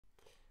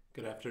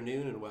Good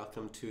afternoon and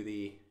welcome to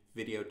the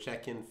video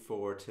check-in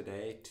for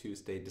today,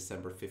 Tuesday,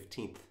 December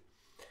 15th.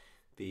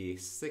 The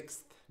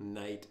sixth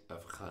night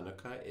of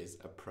Chanukah is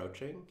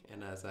approaching,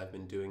 and as I've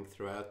been doing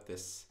throughout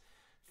this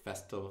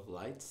Festival of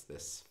Lights,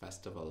 this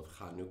Festival of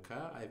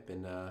Chanukah, I've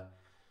been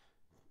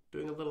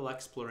doing a little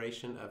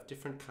exploration of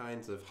different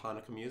kinds of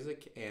Hanukkah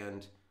music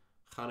and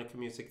Hanukkah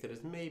music that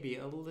is maybe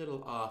a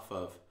little off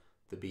of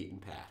the beaten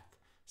path.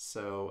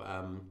 So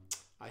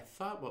I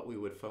thought what we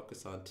would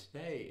focus on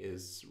today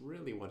is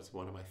really what's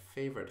one of my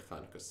favorite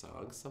Hanukkah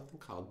songs, something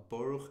called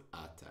Baruch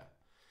Ata.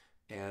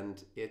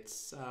 And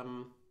it's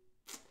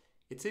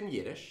in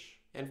Yiddish,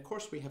 and of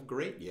course we have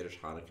great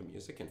Yiddish Hanukkah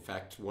music. In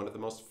fact, one of the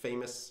most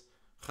famous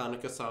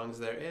Hanukkah songs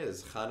there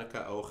is,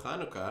 Chanukah O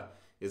Chanukah,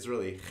 is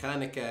really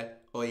Chanukah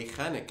Oi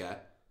Chanukah,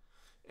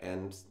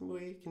 and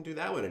we can do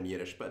that one in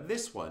Yiddish, but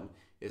this one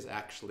is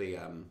actually,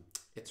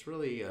 it's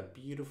really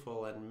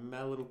beautiful and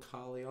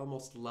melancholy,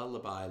 almost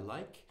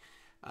lullaby-like.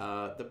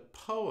 The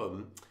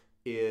poem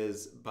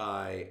is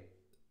by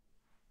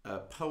a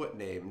poet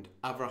named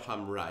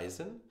Avraham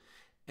Reisen,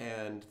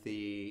 and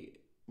the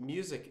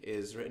music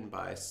is written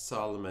by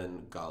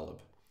Solomon Golub.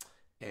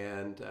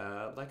 And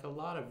like a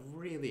lot of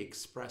really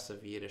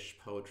expressive Yiddish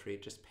poetry,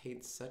 it just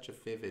paints such a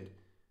vivid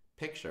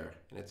picture,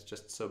 and it's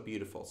just so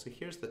beautiful. So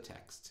here's the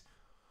text.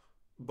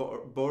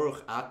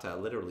 Baruch Ata,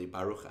 literally,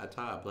 Baruch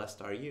Ata,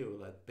 blessed are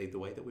you, the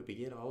way that we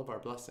begin all of our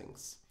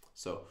blessings.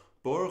 So,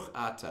 Baruch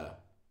Ata,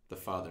 the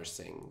Father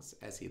sings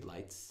as he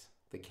lights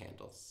the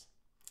candles,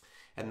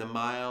 and the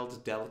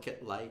mild,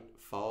 delicate light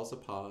falls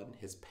upon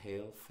his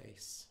pale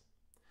face.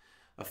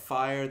 A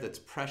fire that's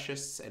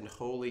precious and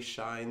holy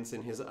shines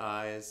in his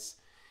eyes,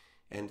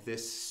 and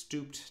this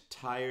stooped,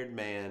 tired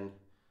man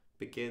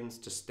begins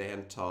to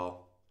stand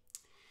tall.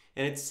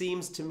 And it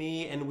seems to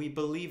me, and we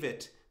believe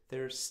it,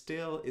 there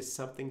still is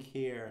something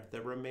here.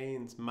 There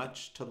remains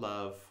much to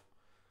love.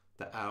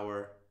 The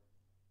hour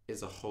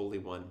is a holy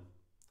one.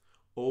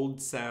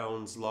 Old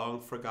sounds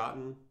long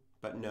forgotten,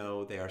 but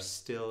no, they are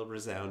still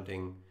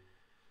resounding.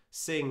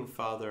 Sing,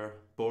 Father,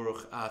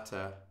 Baruch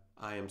Ata,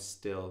 I am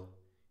still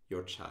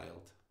your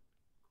child.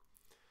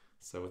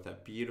 So with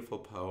that beautiful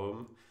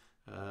poem,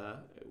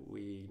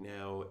 we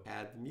now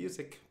add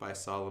music by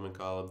Solomon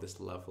Golub,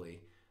 this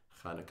lovely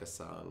Hanukkah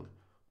song,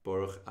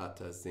 Baruch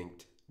Ata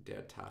singt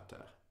der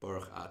Tata.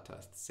 Baruch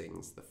Ata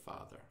sings the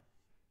Father.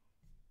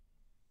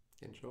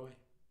 Enjoy.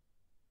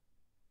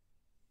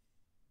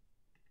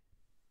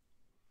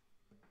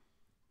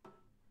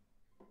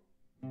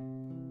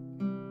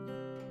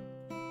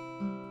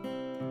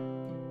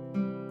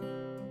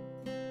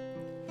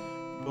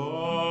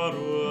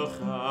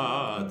 Baruch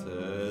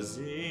Ata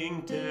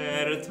singt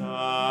der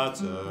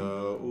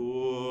Tate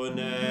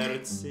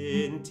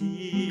unerzint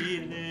die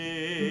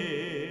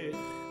Licht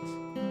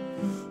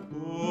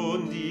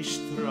und die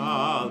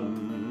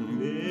Strahlen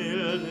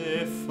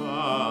milde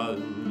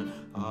fallen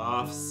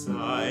auf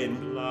sein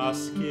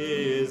blass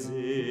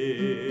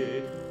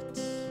Gesicht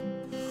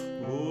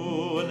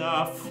und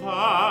a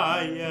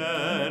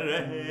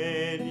Feier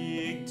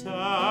heilig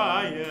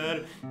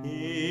Teier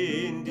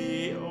in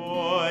die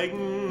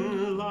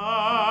Augen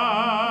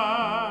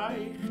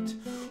leicht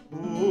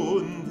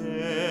und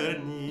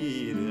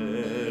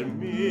nieder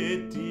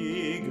mit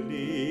die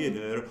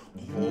Glieder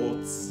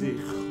hat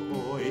sich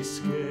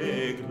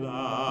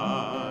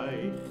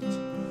ausgegleicht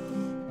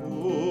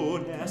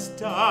und es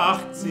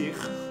dacht sich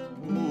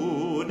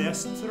und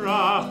es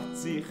tracht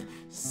sich,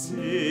 es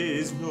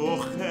ist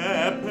noch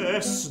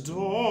etwas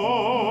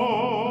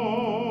da,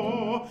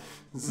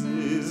 es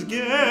ist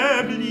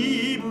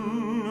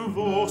geblieben,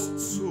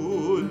 was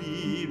zu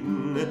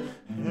lieben,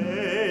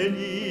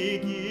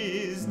 heilig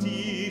ist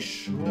die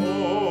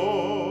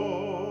Schau.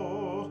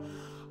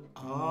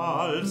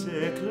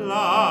 Alte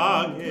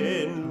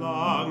Klangen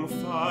lang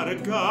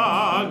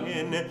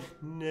vergangen,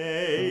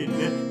 nein,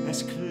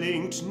 es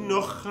klingt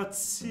noch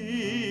erzint,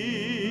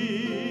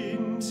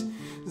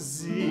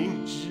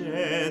 singt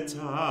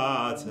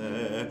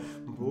Jetate,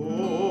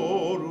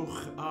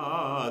 Baruch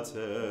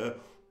Ate,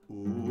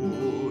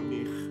 und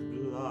ich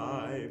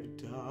bleib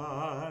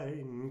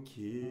dein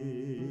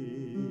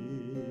Kind.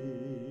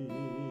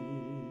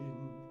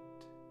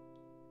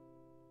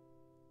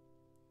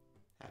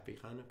 Happy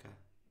Hanukkah.